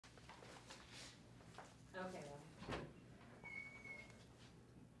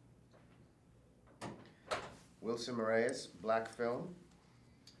Wilson Moraes, black film.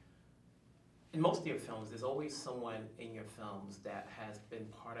 In most of your films, there's always someone in your films that has been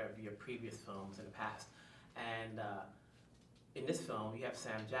part of your previous films in the past. And in this film, you have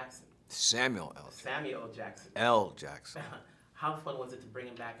Sam Jackson. Samuel L. Samuel L. Jackson. L. Jackson. How fun was it to bring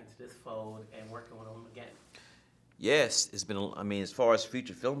him back into this fold and working with him again? Yes, it's been, I mean, as far as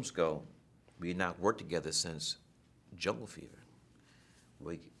feature films go, we had not worked together since Jungle Fever.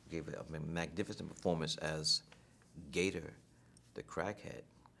 We gave a magnificent performance as Gator, the crackhead.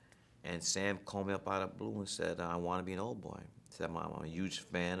 And Sam called me up out of the blue and said, I want to be an old boy. He said, I'm a huge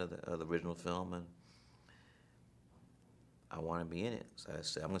fan of the original film, and I want to be in it. So I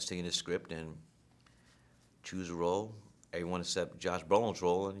said, I'm going to stay in the script and choose a role. Everyone except Josh Brolin's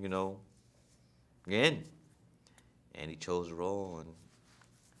role, and, you know, you're in. And he chose a role and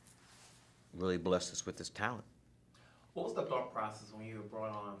really blessed us with his talent. What was the thought process when you were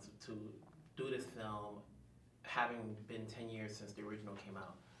brought on to do this film, having been 10 years since the original came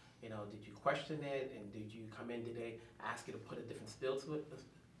out? You know, did you question it, and did you come in today ask you to put a different spin to it,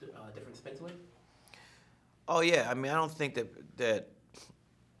 different spin to it? Oh yeah, I mean, I don't think that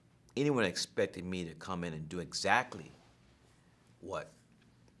anyone expected me to come in and do exactly what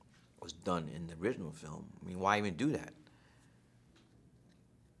was done in the original film. I mean, why even do that?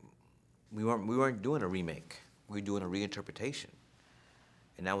 We weren't doing a remake. We were doing a reinterpretation,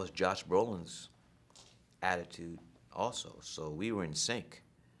 and that was Josh Brolin's attitude also. So we were in sync.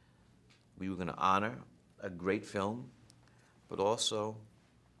 We were going to honor a great film, but also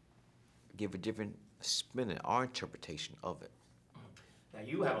give a different spin in our interpretation of it. Now,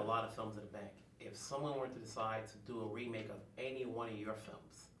 you have a lot of films in the bank. If someone were to decide to do a remake of any one of your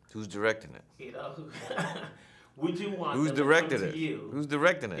films, who's directing it? You know, would you want Who's them to directed come it? to you? Who's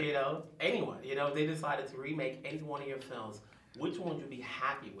directing it? You know, anyone. You know, if they decided to remake any one of your films, which one would you be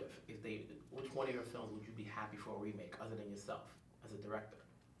happy with? Which one of your films would you be happy for a remake, other than yourself as a director?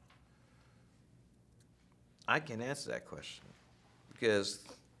 I can't answer that question because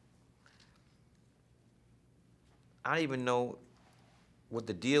I don't even know what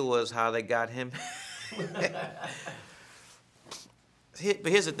the deal was, how they got him. But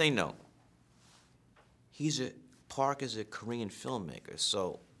here's the thing, though. Park is a Korean filmmaker,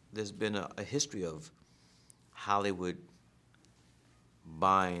 so there's been a history of Hollywood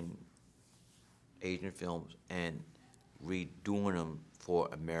buying Asian films and redoing them for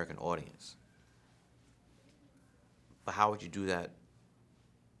American audience. But how would you do that?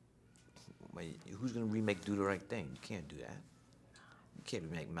 Who's going to remake Do the Right Thing? You can't do that. You can't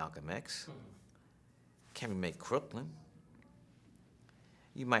remake Malcolm X. You can't remake Crooklyn.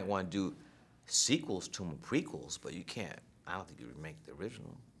 You might want to do sequels to them, prequels, but you can't. I don't think you remake the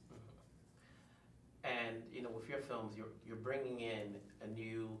original. And, you know, with your films, you're bringing in a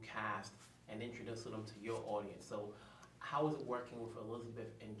new cast and introducing them to your audience. So how is it working with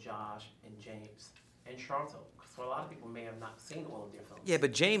Elizabeth and Josh and James and Sharlto? So a lot of people may have not seen all of their films. Yeah,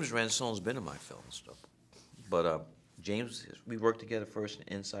 but James Ransone's been in my films, though. But James, we worked together first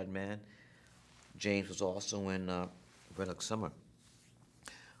in Inside Man. James was also in Red Hook Summer.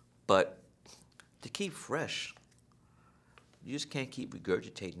 But to keep fresh, you just can't keep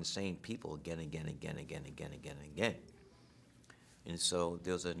regurgitating the same people again, again, again, again, again, again, again. And so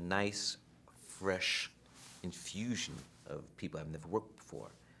there's a nice, fresh infusion of people I've never worked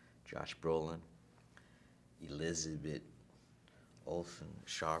before. Josh Brolin, Elizabeth Olsen,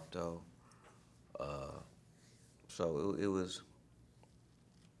 Sharpto. So it was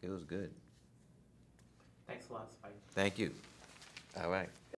good. Thanks a lot, Spike. Thank you. All right.